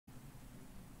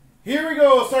Here we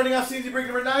go. Starting off CNC break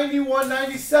number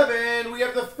 9197. We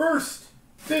have the first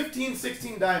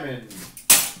 15-16 diamond.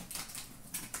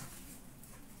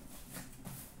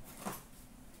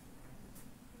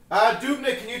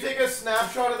 Dubnik, can you take a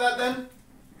snapshot of that then?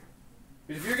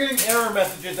 If you're getting error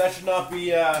messages, that should not be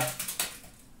a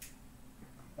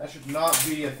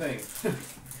thing.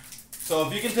 So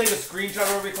if you can take a screenshot,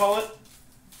 whatever we call it.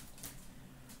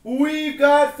 We've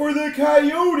got for the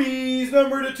Coyotes,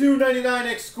 number to 299,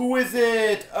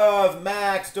 exquisite of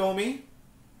Max Domi.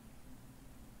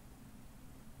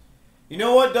 You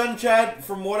know what, done, Chad?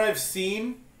 From what I've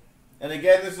seen, and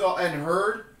again, this is all and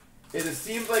heard, it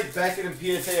seems like Beckett and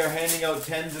PSA are handing out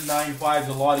 10s and 9.5s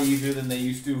a lot easier than they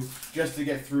used to, just to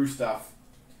get through stuff.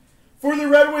 For the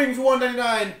Red Wings,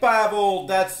 199, Pavel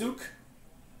Datsyuk.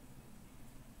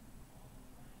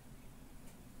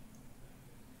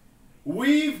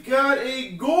 We've got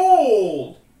a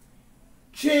gold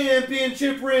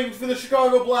championship ring for the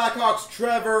Chicago Blackhawks,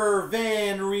 Trevor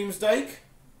Van Riemsdyk.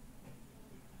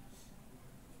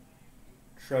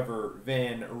 Trevor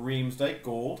Van Riemsdyk,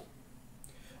 gold.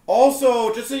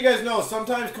 Also, just so you guys know,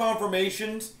 sometimes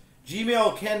confirmations,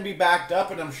 Gmail can be backed up,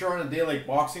 and I'm sure on a day like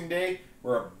Boxing Day,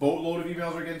 where a boatload of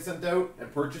emails are getting sent out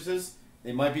and purchases,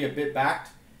 they might be a bit backed.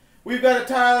 We've got a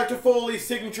Tyler Toffoli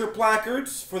signature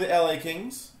placards for the LA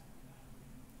Kings.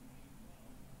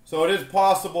 So it is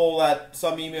possible that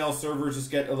some email servers just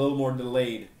get a little more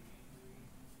delayed.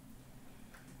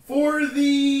 For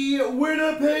the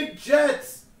Winnipeg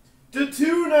Jets, to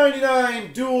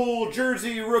 299 dual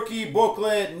jersey rookie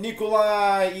booklet,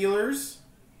 Nikolai Ehlers.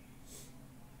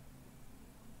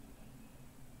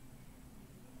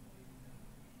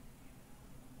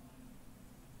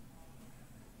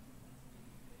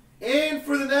 And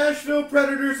for the Nashville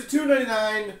Predators, to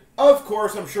 299, of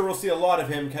course, I'm sure we'll see a lot of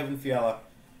him, Kevin Fiala.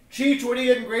 Cheech, what are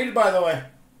you getting graded, by the way?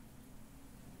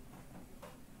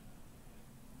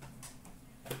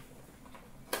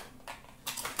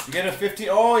 You get a 15.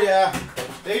 Oh, yeah.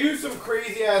 They do some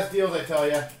crazy-ass deals, I tell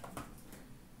you.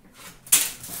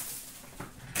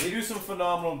 They do some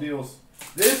phenomenal deals.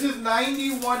 This is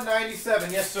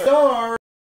 91.97. Yes, sir. Stars.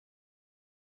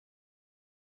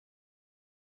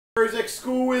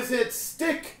 Exquisite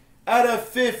stick out of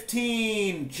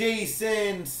 15.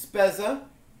 Jason Spezza.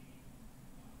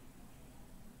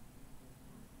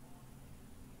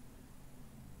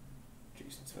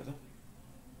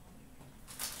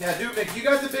 Yeah, Dubnik, you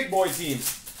got the big boy team.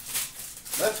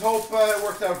 Let's hope it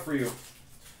works out for you.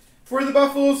 For the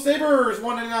Buffalo Sabres,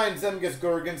 199, Zemgus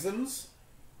Girgensons.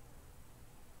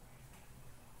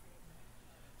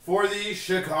 For the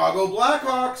Chicago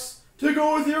Blackhawks, to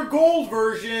go with your gold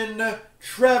version,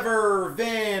 Trevor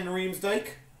Van Riemsdyk.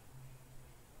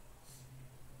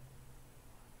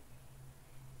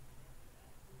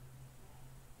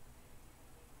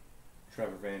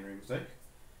 Trevor Van Riemsdyk.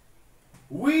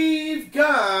 We've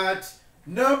got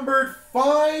numbered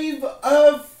 5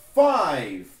 of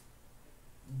 5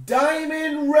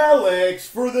 diamond relics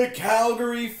for the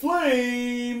Calgary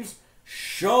Flames,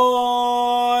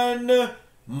 Sean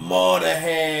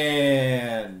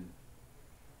Monahan.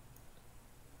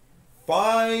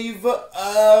 5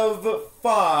 of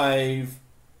 5,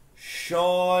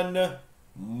 Sean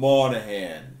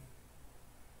Monahan.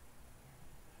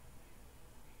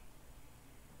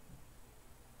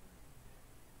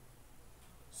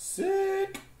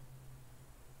 Sick.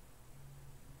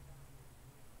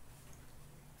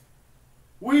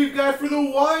 We've got for the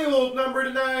Wild, number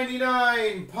to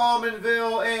 99,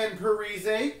 Pominville and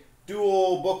Parise,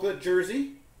 dual booklet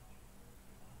jersey,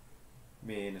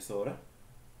 Minnesota.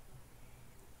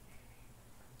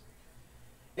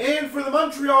 And for the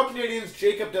Montreal Canadiens,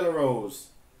 Jacob Delarose.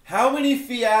 How many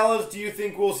Fialas do you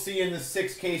think we'll see in the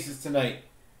 6 cases tonight?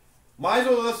 Might as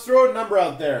well, let's throw a number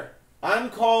out there. I'm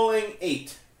calling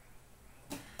 8.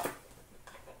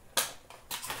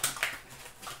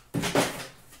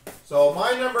 So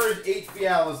my number is 8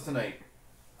 Fialas tonight.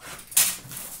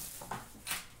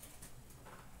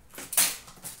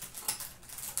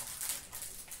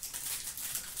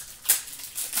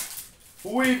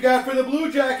 We've got for the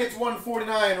Blue Jackets,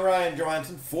 149, Ryan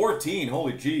Johansson. 14,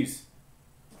 holy jeez.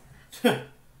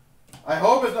 I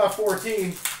hope it's not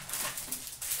 14.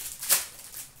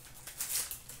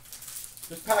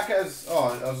 This pack has, oh, I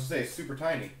was going to say, it's super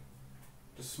tiny.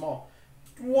 Just small.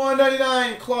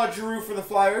 199, Claude Giroux for the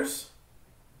Flyers.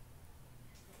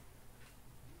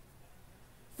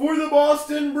 For the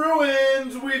Boston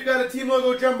Bruins, we've got a Team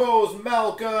Logo Jumbos,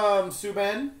 Malcolm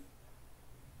Subban.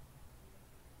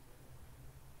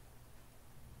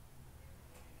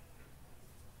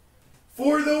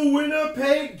 For the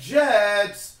Winnipeg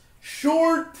Jets,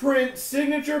 short print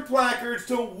signature placards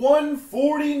to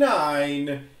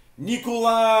 149,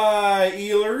 Nikolai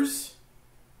Ehlers.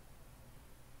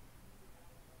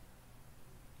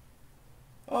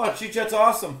 Oh, Cheech, that's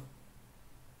awesome.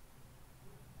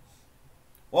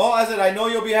 Well, as I said, I know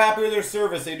you'll be happy with their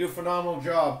service. They do a phenomenal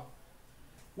job.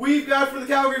 We've got for the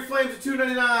Calgary Flames at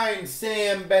 $2.99,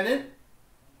 Sam Bennett.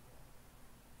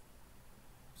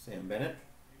 Sam Bennett.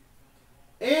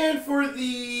 And for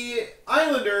the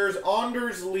Islanders,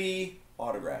 Anders Lee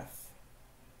autograph.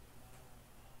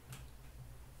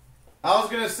 I was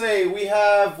going to say, we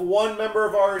have one member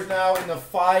of ours now in the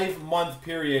 5-month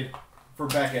period for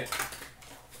Beckett.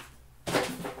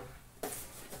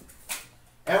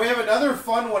 And we have another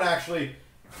fun one, actually,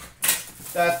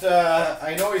 that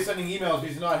I know he's sending emails, but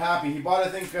he's not happy. He bought, I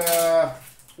think,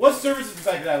 what service does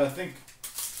Beckett have? I think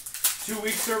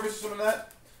 2-week service or something like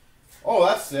that. Oh,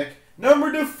 that's sick.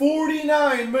 Number to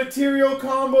 49, Material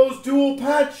Combos Dual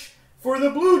Patch for the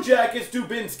Blue Jackets,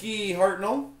 Dubinsky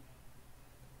Hartnell.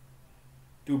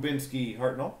 Dubinsky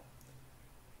Hartnell.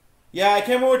 Yeah, I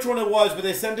can't remember which one it was, but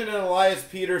they sent it in Elias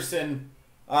Peterson.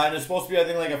 And it's supposed to be, I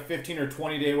think, like a 15 or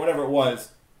 20 day, whatever it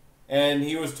was. And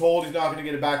he was told he's not going to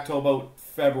get it back till about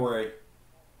February.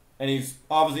 And he's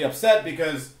obviously upset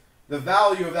because the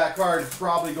value of that card is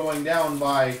probably going down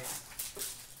by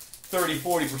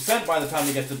 30-40% by the time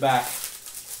he gets it back.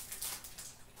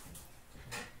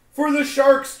 For the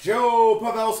Sharks, Joe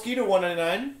Pavelski to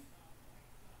 199.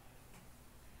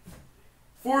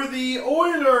 For the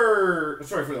Oilers,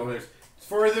 sorry, for the Oilers.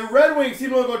 For the Red Wings,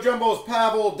 Team Logo Jumbos,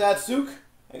 Pavel Datsyuk.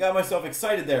 I got myself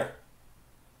excited there.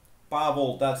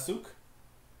 Pavel Datsyuk.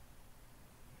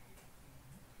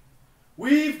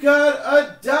 We've got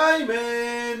a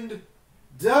diamond,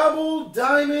 double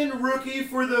diamond rookie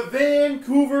for the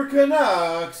Vancouver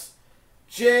Canucks,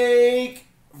 Jake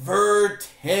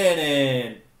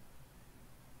Virtanen.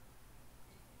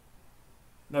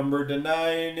 Number to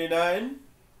 99.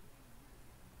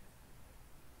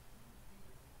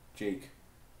 Jake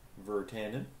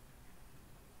Virtanen.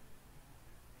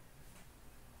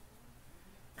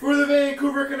 For the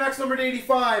Vancouver Canucks, number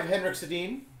 85, Henrik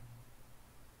Sedin.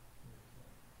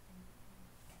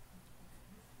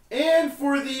 And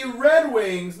for the Red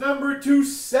Wings, number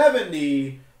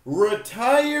 270,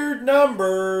 retired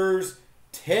numbers,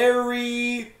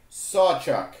 Terry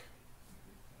Sawchuk.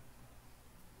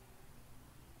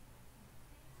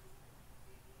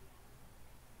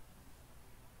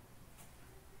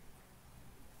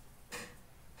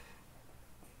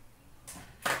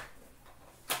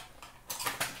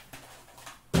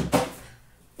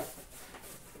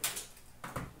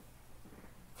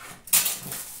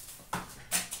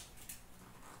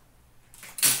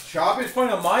 Choppy. It's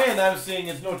funny on my end. I'm seeing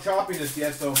it's no choppiness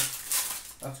yet, so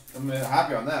I'm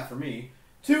happy on that for me.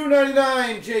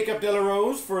 $2.99 Jacob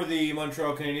Delarose for the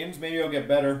Montreal Canadiens. Maybe it'll get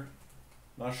better.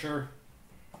 Not sure.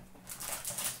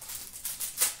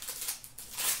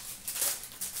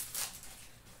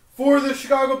 For the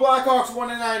Chicago Blackhawks,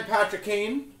 $1.99 Patrick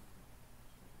Kane.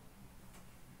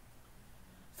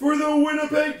 For the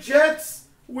Winnipeg Jets,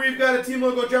 we've got a Team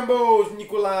Logo Jumbos,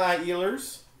 Nikolai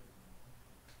Ehlers.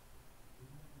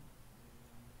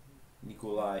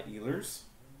 Nikolai Ehlers.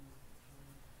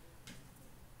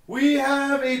 We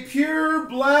have a pure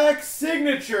black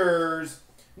signatures,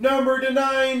 number to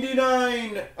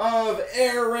 99 of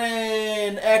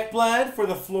Aaron Ekblad for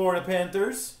the Florida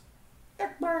Panthers.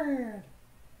 Ekblad.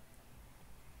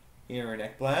 Aaron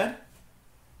Ekblad.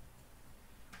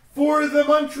 For the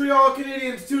Montreal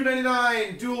Canadiens,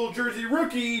 $2.99 dual jersey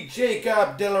rookie,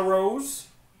 Jacob Delarose.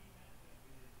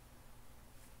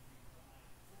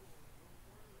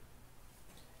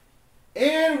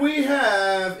 And we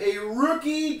have a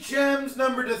rookie gems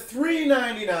number to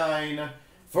 399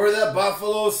 for the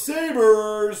Buffalo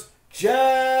Sabres,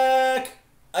 Jack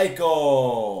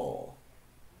Eichel.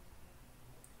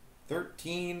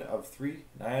 13 of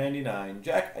 399.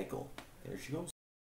 Jack Eichel. There she goes.